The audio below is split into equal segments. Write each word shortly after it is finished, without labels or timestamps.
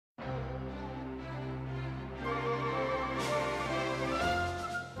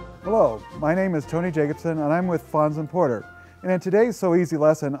Hello, my name is Tony Jacobson and I'm with Fons and Porter. And in today's So Easy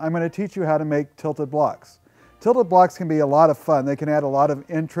lesson, I'm going to teach you how to make tilted blocks. Tilted blocks can be a lot of fun. They can add a lot of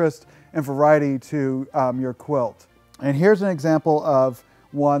interest and variety to your quilt. And here's an example of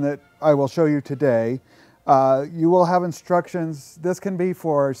one that I will show you today. You will have instructions. This can be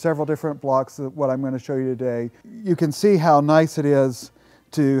for several different blocks, what I'm going to show you today. You can see how nice it is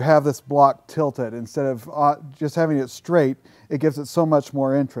to have this block tilted. Instead of just having it straight, it gives it so much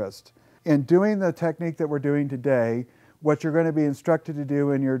more interest. In doing the technique that we're doing today, what you're going to be instructed to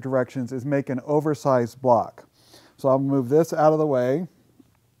do in your directions is make an oversized block. So I'll move this out of the way.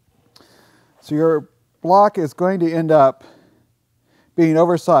 So your block is going to end up being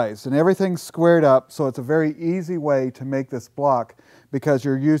oversized and everything's squared up, so it's a very easy way to make this block because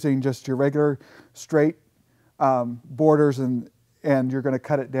you're using just your regular straight borders and you're going to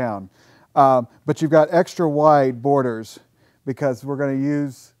cut it down. But you've got extra wide borders because we're going to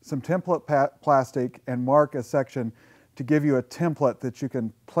use some template plastic and mark a section to give you a template that you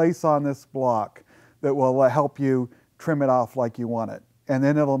can place on this block that will help you trim it off like you want it. And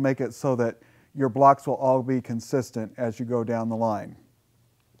then it'll make it so that your blocks will all be consistent as you go down the line.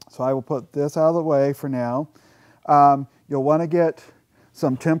 So I will put this out of the way for now. You'll want to get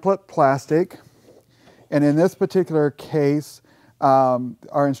some template plastic. And in this particular case,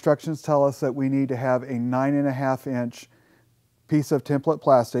 our instructions tell us that we need to have a 9.5 inch piece of template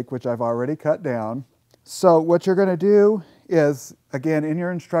plastic, which I've already cut down. So what you're going to do is, again, in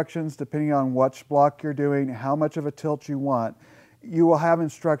your instructions, depending on which block you're doing, how much of a tilt you want, you will have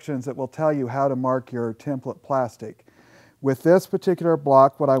instructions that will tell you how to mark your template plastic. With this particular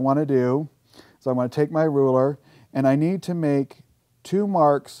block, what I want to do is I want to take my ruler and I need to make 2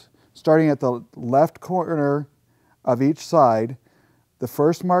 marks starting at the left corner of each side. The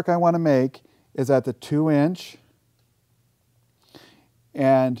first mark I want to make is at the 2 inch,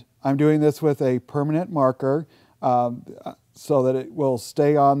 and I'm doing this with a permanent marker so that it will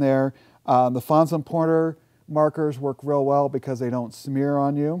stay on there. The Fons and Porter markers work real well because they don't smear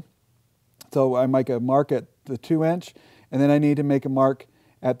on you. So I make a mark at the 2 inch, and then I need to make a mark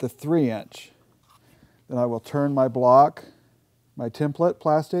at the 3 inch. Then I will turn my block, my template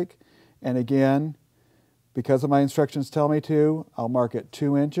plastic, and again, because of my instructions tell me to, I'll mark at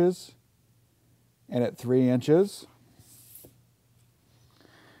 2 inches and at 3 inches.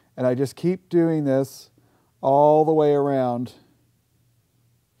 And I just keep doing this all the way around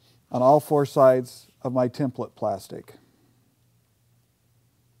on all 4 sides of my template plastic.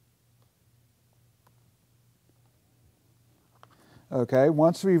 Okay,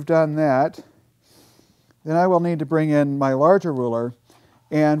 once we've done that, then I will need to bring in my larger ruler,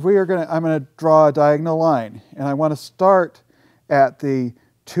 and I'm going to draw a diagonal line. And I want to start at the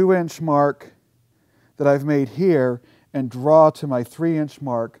 2 inch mark that I've made here and draw to my 3 inch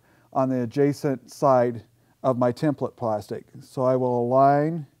mark on the adjacent side of my template plastic. So I will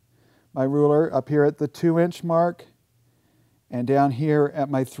align my ruler up here at the 2 inch mark and down here at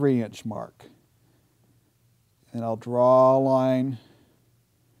my 3 inch mark. And I'll draw a line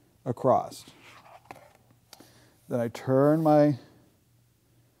across. Then I turn my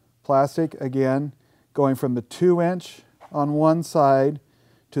plastic again, going from the 2 inch on one side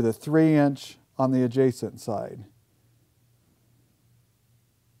to the 3 inch on the adjacent side.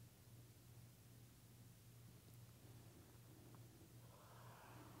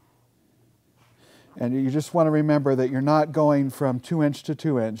 And you just want to remember that you're not going from 2 inch to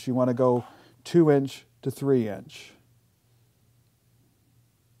 2 inch. You want to go 2 inch to 3 inch.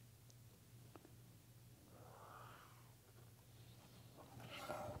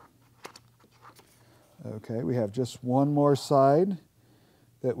 Okay, we have just one more side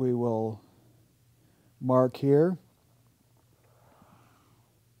that we will mark here.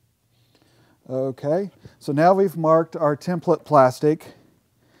 Okay, so now we've marked our template plastic,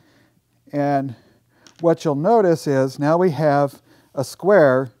 and what you'll notice is now we have a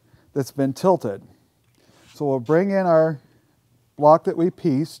square that's been tilted. So we'll bring in our block that we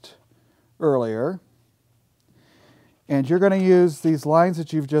pieced earlier, and you're going to use these lines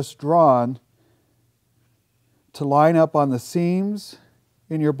that you've just drawn to line up on the seams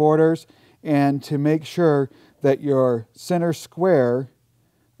in your borders and to make sure that your center square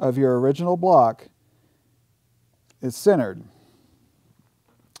of your original block is centered.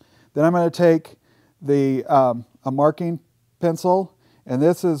 Then I'm going to take a marking pencil, and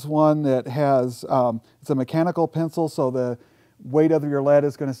this is one that has, it's a mechanical pencil, so the weight of your lead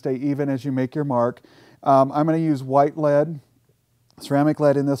is going to stay even as you make your mark. I'm going to use white lead, ceramic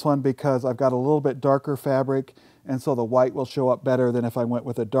lead in this one because I've got a little bit darker fabric, and so the white will show up better than if I went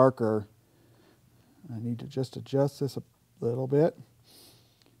with a darker. I need to just adjust this a little bit.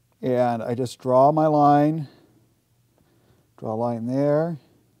 And I just draw my line, draw a line there,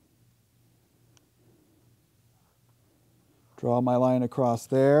 draw my line across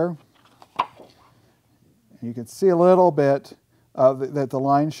there. And you can see a little bit that the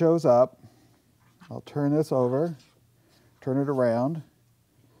line shows up. I'll turn this over, turn it around.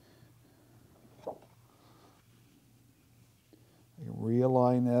 I can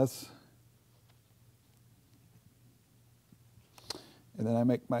realign this. And then I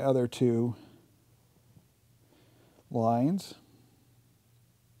make my other two lines.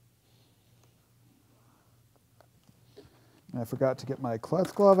 And I forgot to get my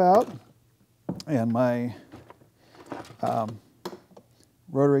Klutz Glove out and my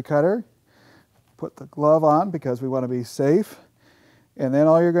rotary cutter. Put the glove on because we want to be safe. And then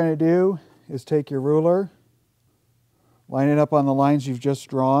all you're going to do is take your ruler, line it up on the lines you've just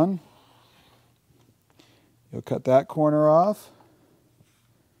drawn. You'll cut that corner off.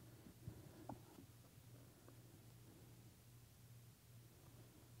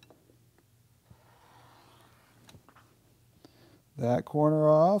 That corner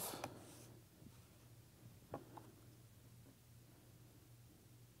off.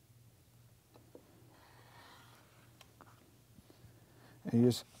 And you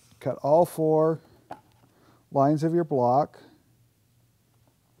just cut all 4 lines of your block.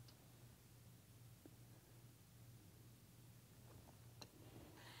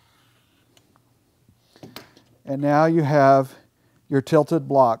 And now you have your tilted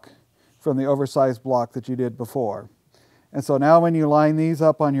block from the oversized block that you did before. And so now when you line these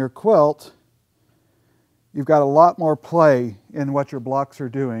up on your quilt, you've got a lot more play in what your blocks are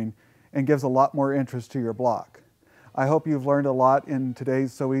doing and gives a lot more interest to your block. I hope you've learned a lot in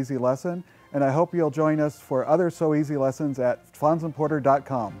today's So Easy lesson, and I hope you'll join us for other So Easy lessons at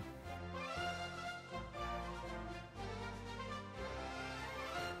fonsandporter.com.